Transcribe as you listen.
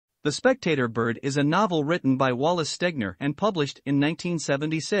The Spectator Bird is a novel written by Wallace Stegner and published in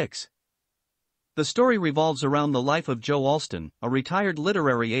 1976. The story revolves around the life of Joe Alston, a retired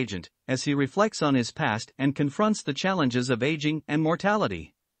literary agent, as he reflects on his past and confronts the challenges of aging and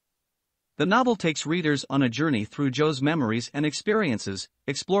mortality. The novel takes readers on a journey through Joe's memories and experiences,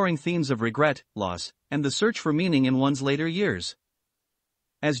 exploring themes of regret, loss, and the search for meaning in one's later years.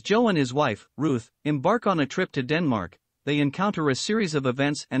 As Joe and his wife, Ruth, embark on a trip to Denmark, they encounter a series of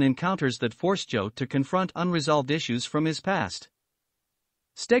events and encounters that force Joe to confront unresolved issues from his past.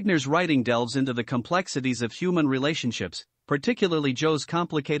 Stegner's writing delves into the complexities of human relationships, particularly Joe's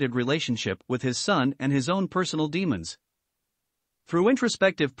complicated relationship with his son and his own personal demons. Through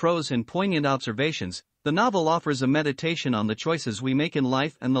introspective prose and poignant observations, the novel offers a meditation on the choices we make in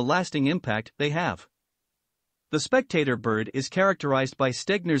life and the lasting impact they have. The Spectator Bird is characterized by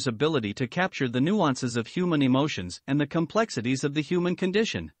Stegner's ability to capture the nuances of human emotions and the complexities of the human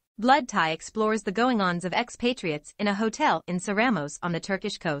condition. Blood Tie explores the goings-ons of expatriates in a hotel in Ceramos on the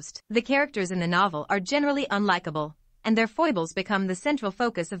Turkish coast. The characters in the novel are generally unlikable, and their foibles become the central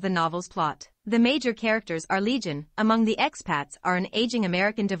focus of the novel's plot. The major characters are legion. Among the expats are an aging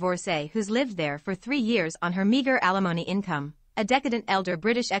American divorcee who's lived there for 3 years on her meager alimony income, a decadent elder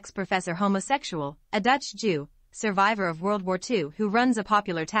British ex-professor homosexual, a Dutch Jew, survivor of World War II who runs a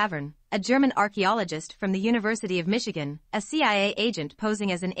popular tavern, a German archaeologist from the University of Michigan, a CIA agent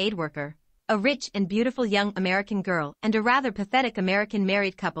posing as an aid worker, a rich and beautiful young American girl, and a rather pathetic American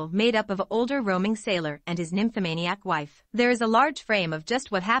married couple made up of an older roaming sailor and his nymphomaniac wife. There is a large frame of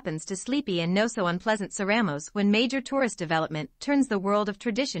just what happens to sleepy and no-so-unpleasant Ceramos when major tourist development turns the world of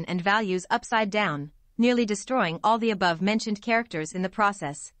tradition and values upside down, nearly destroying all the above-mentioned characters in the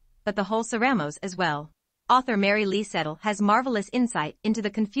process, but the whole Ceramos as well. Author Mary Lee Settle has marvelous insight into the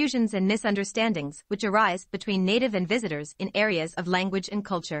confusions and misunderstandings which arise between native and visitors in areas of language and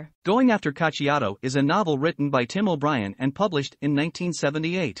culture. Going After Cacciato is a novel written by Tim O'Brien and published in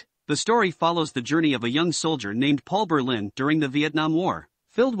 1978. The story follows the journey of a young soldier named Paul Berlin during the Vietnam War.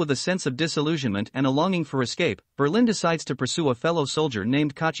 Filled with a sense of disillusionment and a longing for escape, Berlin decides to pursue a fellow soldier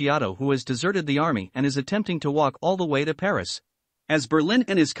named Cacciato who has deserted the army and is attempting to walk all the way to Paris. As Berlin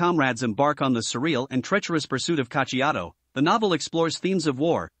and his comrades embark on the surreal and treacherous pursuit of Cacciato, the novel explores themes of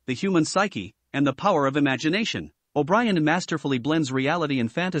war, the human psyche, and the power of imagination. O'Brien masterfully blends reality and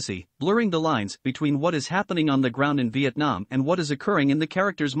fantasy, blurring the lines between what is happening on the ground in Vietnam and what is occurring in the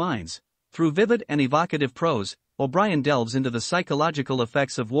characters' minds. Through vivid and evocative prose, O'Brien delves into the psychological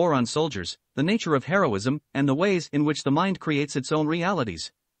effects of war on soldiers, the nature of heroism, and the ways in which the mind creates its own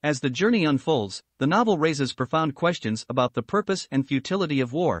realities. As the journey unfolds, the novel raises profound questions about the purpose and futility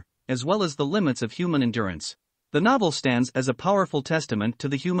of war, as well as the limits of human endurance. The novel stands as a powerful testament to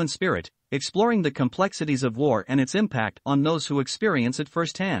the human spirit, exploring the complexities of war and its impact on those who experience it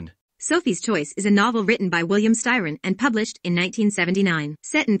firsthand. Sophie's Choice is a novel written by William Styron and published in 1979.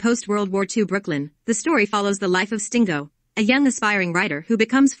 Set in post-World War II Brooklyn, the story follows the life of Stingo, a young aspiring writer who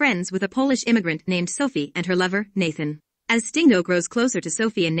becomes friends with a Polish immigrant named Sophie and her lover, Nathan. As Stingo grows closer to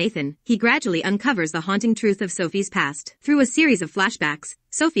Sophie and Nathan, he gradually uncovers the haunting truth of Sophie's past. Through a series of flashbacks,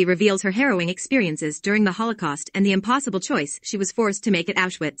 Sophie reveals her harrowing experiences during the Holocaust and the impossible choice she was forced to make at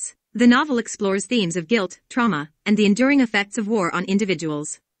Auschwitz. The novel explores themes of guilt, trauma, and the enduring effects of war on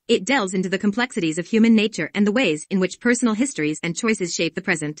individuals. It delves into the complexities of human nature and the ways in which personal histories and choices shape the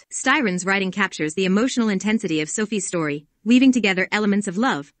present. Styron's writing captures the emotional intensity of Sophie's story, weaving together elements of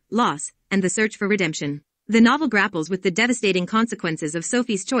love, loss, and the search for redemption. The novel grapples with the devastating consequences of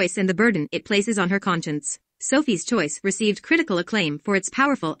Sophie's choice and the burden it places on her conscience. Sophie's Choice received critical acclaim for its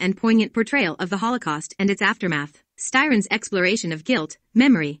powerful and poignant portrayal of the Holocaust and its aftermath. Styron's exploration of guilt,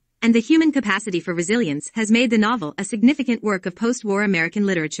 memory, and the human capacity for resilience has made the novel a significant work of post-war American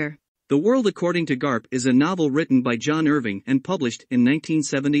literature. The World According to Garp is a novel written by John Irving and published in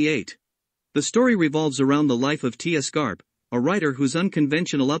 1978. The story revolves around the life of T.S. Garp, a writer whose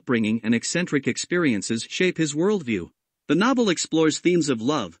unconventional upbringing and eccentric experiences shape his worldview. The novel explores themes of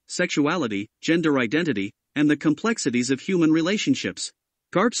love, sexuality, gender identity, and the complexities of human relationships.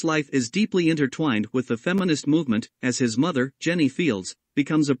 Garp's life is deeply intertwined with the feminist movement, as his mother, Jenny Fields,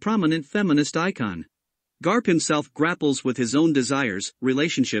 becomes a prominent feminist icon. Garp himself grapples with his own desires,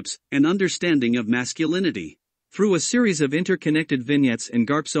 relationships, and understanding of masculinity. Through a series of interconnected vignettes in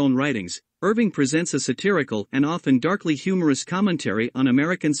Garp's own writings, Irving presents a satirical and often darkly humorous commentary on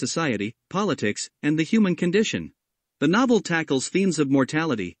American society, politics, and the human condition. The novel tackles themes of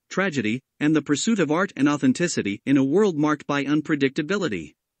mortality, tragedy, and the pursuit of art and authenticity in a world marked by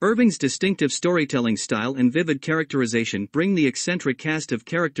unpredictability. Irving's distinctive storytelling style and vivid characterization bring the eccentric cast of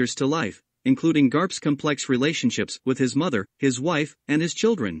characters to life, including Garp's complex relationships with his mother, his wife, and his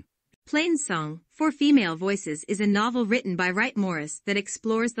children. Plains Song, For Female Voices is a novel written by Wright Morris that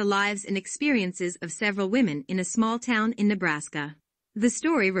explores the lives and experiences of several women in a small town in Nebraska. The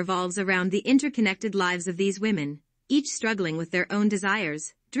story revolves around the interconnected lives of these women, each struggling with their own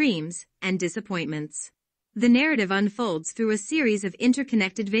desires, dreams, and disappointments. The narrative unfolds through a series of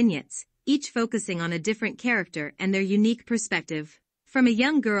interconnected vignettes, each focusing on a different character and their unique perspective. From a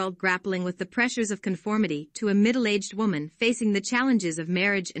young girl grappling with the pressures of conformity to a middle-aged woman facing the challenges of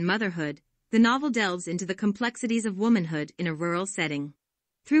marriage and motherhood, the novel delves into the complexities of womanhood in a rural setting.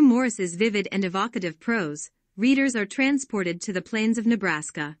 Through Morris's vivid and evocative prose, readers are transported to the plains of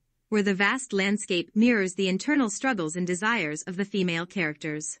Nebraska, where the vast landscape mirrors the internal struggles and desires of the female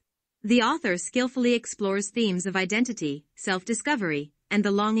characters. The author skillfully explores themes of identity, self-discovery, and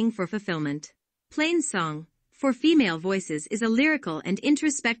the longing for fulfillment. Plains Song, For Female Voices is a lyrical and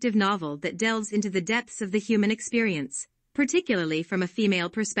introspective novel that delves into the depths of the human experience, particularly from a female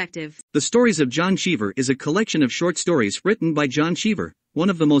perspective. The Stories of John Cheever is a collection of short stories written by John Cheever, one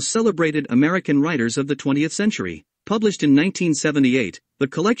of the most celebrated American writers of the 20th century. Published in 1978, the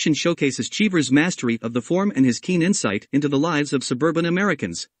collection showcases Cheever's mastery of the form and his keen insight into the lives of suburban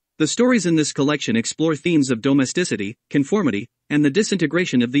Americans. The stories in this collection explore themes of domesticity, conformity, and the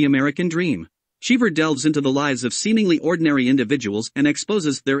disintegration of the American dream. Cheever delves into the lives of seemingly ordinary individuals and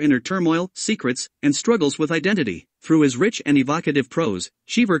exposes their inner turmoil, secrets, and struggles with identity. Through his rich and evocative prose,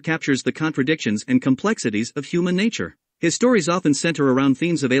 Cheever captures the contradictions and complexities of human nature. His stories often center around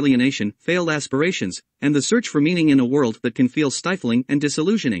themes of alienation, failed aspirations, and the search for meaning in a world that can feel stifling and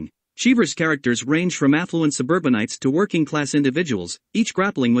disillusioning. Cheever's characters range from affluent suburbanites to working-class individuals, each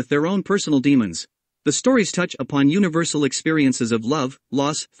grappling with their own personal demons. The stories touch upon universal experiences of love,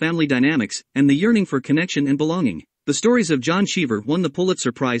 loss, family dynamics, and the yearning for connection and belonging. The Stories of John Cheever won the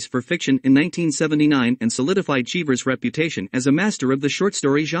Pulitzer Prize for Fiction in 1979 and solidified Cheever's reputation as a master of the short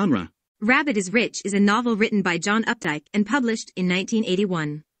story genre. Rabbit is Rich is a novel written by John Updike and published in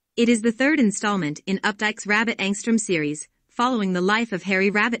 1981. It is the third installment in Updike's Rabbit Angstrom series, following the life of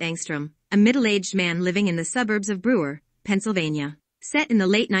Harry Rabbit Angstrom, a middle-aged man living in the suburbs of Brewer, Pennsylvania. Set in the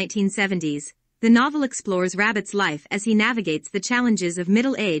late 1970s, the novel explores Rabbit's life as he navigates the challenges of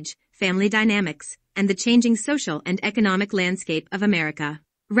middle age, family dynamics, and the changing social and economic landscape of America.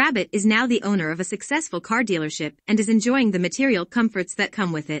 Rabbit is now the owner of a successful car dealership and is enjoying the material comforts that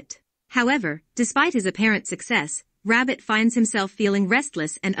come with it. However, despite his apparent success, Rabbit finds himself feeling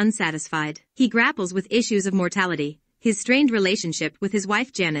restless and unsatisfied. He grapples with issues of mortality, his strained relationship with his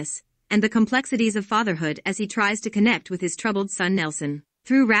wife Janice, and the complexities of fatherhood as he tries to connect with his troubled son Nelson.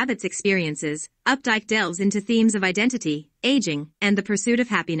 Through Rabbit's experiences, Updike delves into themes of identity, aging, and the pursuit of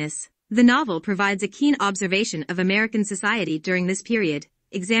happiness. The novel provides a keen observation of American society during this period,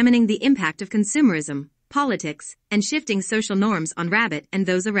 examining the impact of consumerism, politics, and shifting social norms on Rabbit and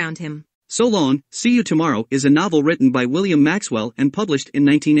those around him. So Long, See You Tomorrow is a novel written by William Maxwell and published in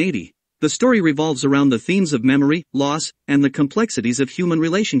 1980. The story revolves around the themes of memory, loss, and the complexities of human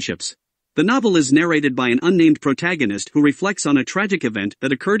relationships. The novel is narrated by an unnamed protagonist who reflects on a tragic event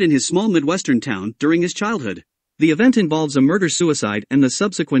that occurred in his small Midwestern town during his childhood. The event involves a murder-suicide and the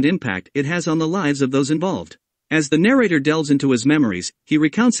subsequent impact it has on the lives of those involved. As the narrator delves into his memories, he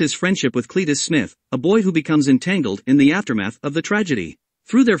recounts his friendship with Cletus Smith, a boy who becomes entangled in the aftermath of the tragedy.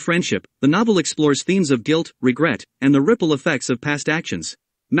 Through their friendship, the novel explores themes of guilt, regret, and the ripple effects of past actions.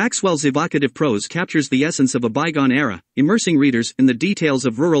 Maxwell's evocative prose captures the essence of a bygone era, immersing readers in the details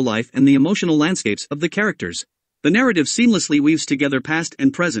of rural life and the emotional landscapes of the characters. The narrative seamlessly weaves together past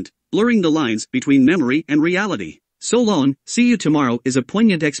and present, blurring the lines between memory and reality. So Long, See You Tomorrow is a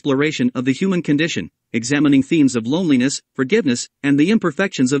poignant exploration of the human condition, examining themes of loneliness, forgiveness, and the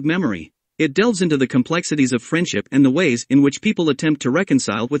imperfections of memory. It delves into the complexities of friendship and the ways in which people attempt to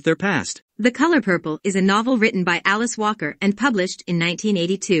reconcile with their past. The Color Purple is a novel written by Alice Walker and published in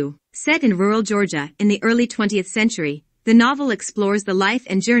 1982. Set in rural Georgia in the early 20th century, the novel explores the life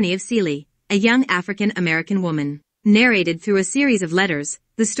and journey of Celie, a young African-American woman. Narrated through a series of letters,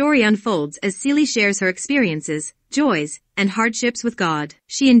 the story unfolds as Celie shares her experiences, joys, and hardships with God.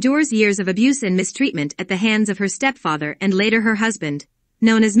 She endures years of abuse and mistreatment at the hands of her stepfather and later her husband,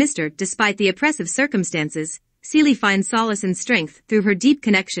 known as Mr. Despite the oppressive circumstances, Celie finds solace and strength through her deep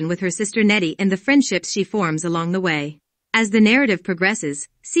connection with her sister Nettie and the friendships she forms along the way. As the narrative progresses,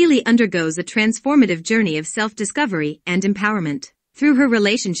 Celie undergoes a transformative journey of self-discovery and empowerment. Through her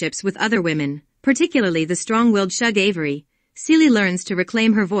relationships with other women, particularly the strong-willed Shug Avery, Celie learns to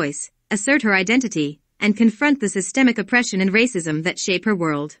reclaim her voice, assert her identity, and confront the systemic oppression and racism that shape her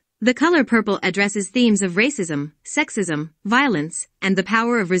world. The Color Purple addresses themes of racism, sexism, violence, and the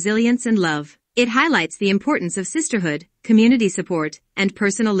power of resilience and love. It highlights the importance of sisterhood, community support, and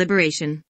personal liberation.